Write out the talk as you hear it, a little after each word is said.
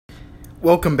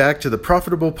Welcome back to the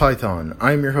Profitable Python.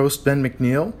 I'm your host, Ben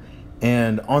McNeil,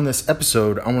 and on this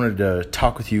episode, I wanted to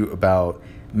talk with you about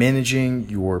managing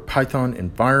your Python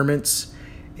environments,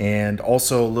 and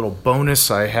also a little bonus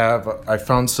I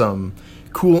found some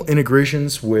cool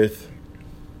integrations with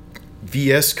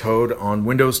VS Code on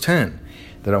Windows 10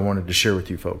 that I wanted to share with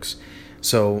you folks.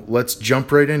 So let's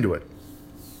jump right into it.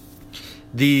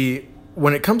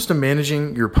 When it comes to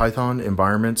managing your Python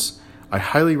environments, I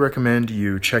highly recommend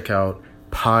you check out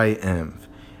PyEnv.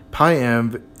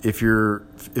 PyEnv, if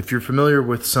you're familiar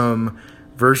with some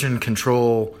version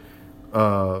control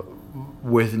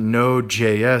with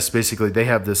Node.js, basically they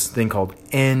have this thing called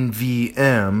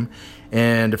NVM,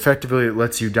 and effectively it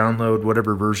lets you download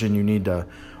whatever version you need to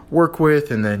work with,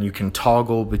 and then you can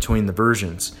toggle between the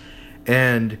versions.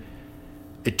 And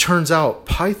it turns out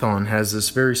Python has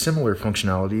this very similar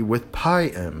functionality with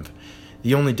PyEnv.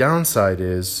 The only downside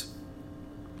is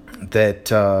that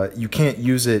you can't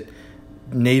use it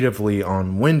natively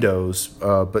on Windows,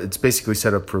 but it's basically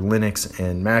set up for Linux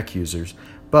and Mac users.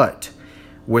 But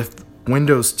with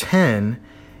Windows 10,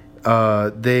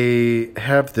 they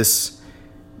have this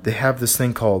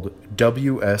thing called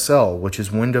WSL, which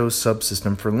is Windows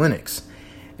Subsystem for Linux.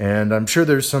 And I'm sure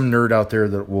there's some nerd out there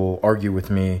that will argue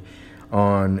with me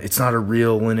on it's not a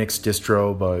real Linux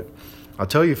distro, but I'll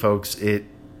tell you folks, it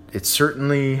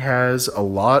certainly has a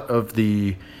lot of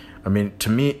the, I mean, to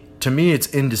me it's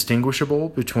indistinguishable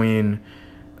between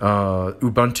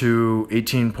Ubuntu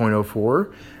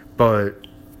 18.04, but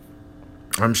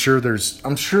I'm sure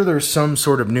there's some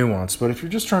sort of nuance. But if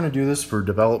you're just trying to do this for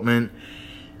development,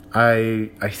 I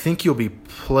think you'll be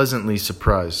pleasantly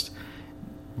surprised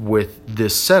with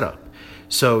this setup.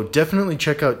 So definitely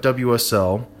check out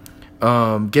WSL.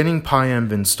 Getting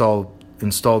PyEnv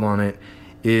installed on it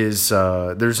is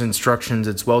there's instructions.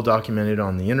 It's well documented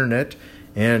on the internet.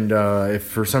 And if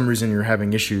for some reason you're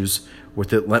having issues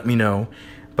with it, let me know.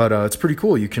 But it's pretty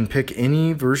cool. You can pick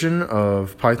any version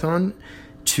of Python,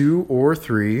 2 or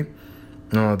 3.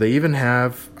 They even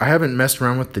have, I haven't messed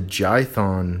around with the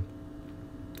Jython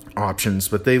options,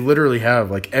 but they literally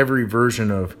have like every version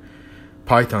of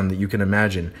Python that you can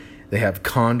imagine. They have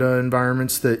Conda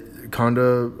environments that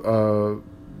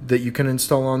you can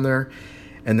install on there.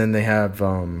 And then they have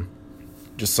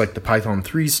just like the Python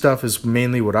 3 stuff is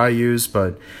mainly what I use,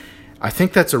 but I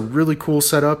think that's a really cool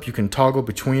setup. You can toggle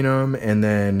between them, and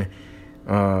then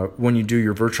when you do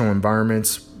your virtual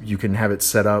environments, you can have it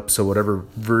set up so whatever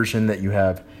version that you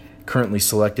have currently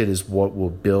selected is what will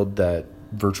build that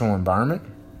virtual environment.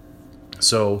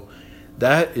 So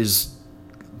that is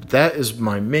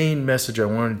my main message I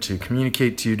wanted to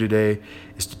communicate to you today,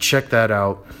 is to check that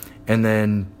out. And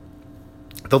then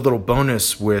the little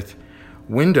bonus with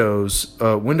Windows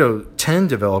 10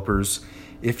 developers,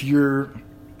 if you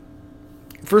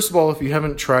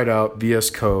haven't tried out VS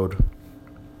Code,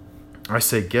 I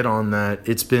say get on that.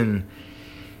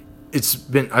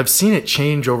 I've seen it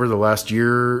change over the last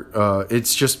year.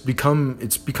 It's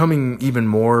becoming even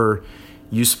more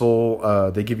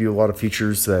useful. They give you a lot of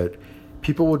features that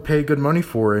people would pay good money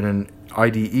for in an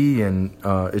IDE, and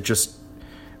it just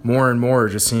more and more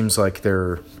it just seems like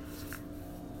they're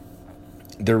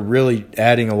really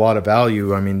adding a lot of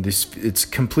value. I mean, it's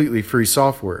completely free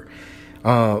software.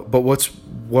 But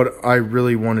what I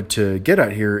really wanted to get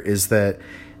at here is that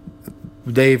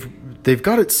they've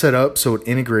got it set up so it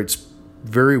integrates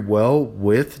very well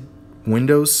with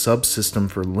Windows Subsystem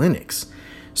for Linux.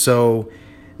 So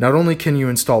not only can you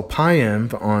install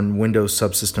PyEnv on Windows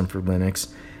Subsystem for Linux,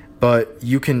 but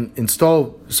you can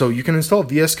install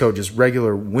VS Code, just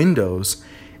regular Windows,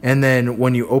 and then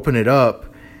when you open it up,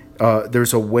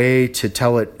 there's a way to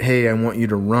tell it, hey, I want you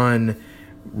to run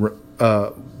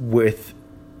with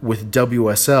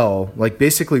WSL, like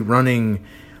basically running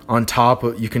on top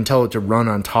of, you can tell it to run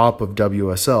on top of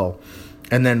WSL.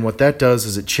 And then what that does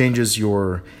is it changes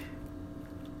the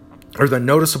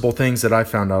noticeable things that I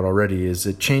found out already is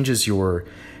it changes your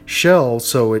shell,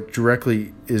 so it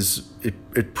directly is,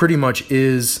 it pretty much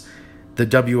is the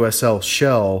WSL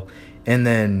shell. And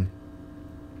then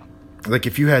like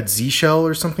if you had Z Shell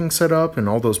or something set up and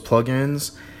all those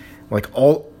plugins, like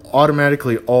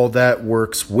automatically all that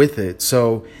works with it.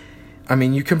 So, I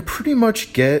mean, you can pretty much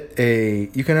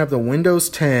you can have the Windows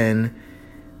 10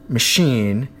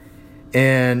 machine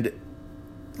and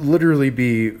literally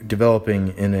be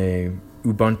developing in a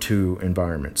Ubuntu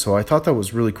environment. So I thought that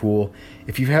was really cool.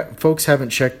 If folks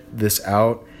haven't checked this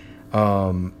out,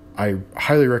 I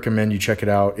highly recommend you check it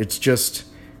out. It's just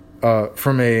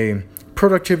from a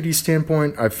productivity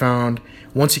standpoint, I found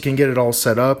once you can get it all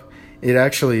set up, it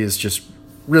actually is just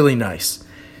really nice.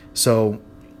 So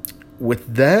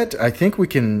with that, I think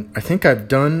I've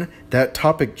done that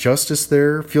topic justice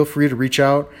there. Feel free to reach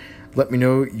out. Let me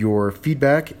know your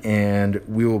feedback, and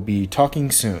we will be talking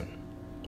soon.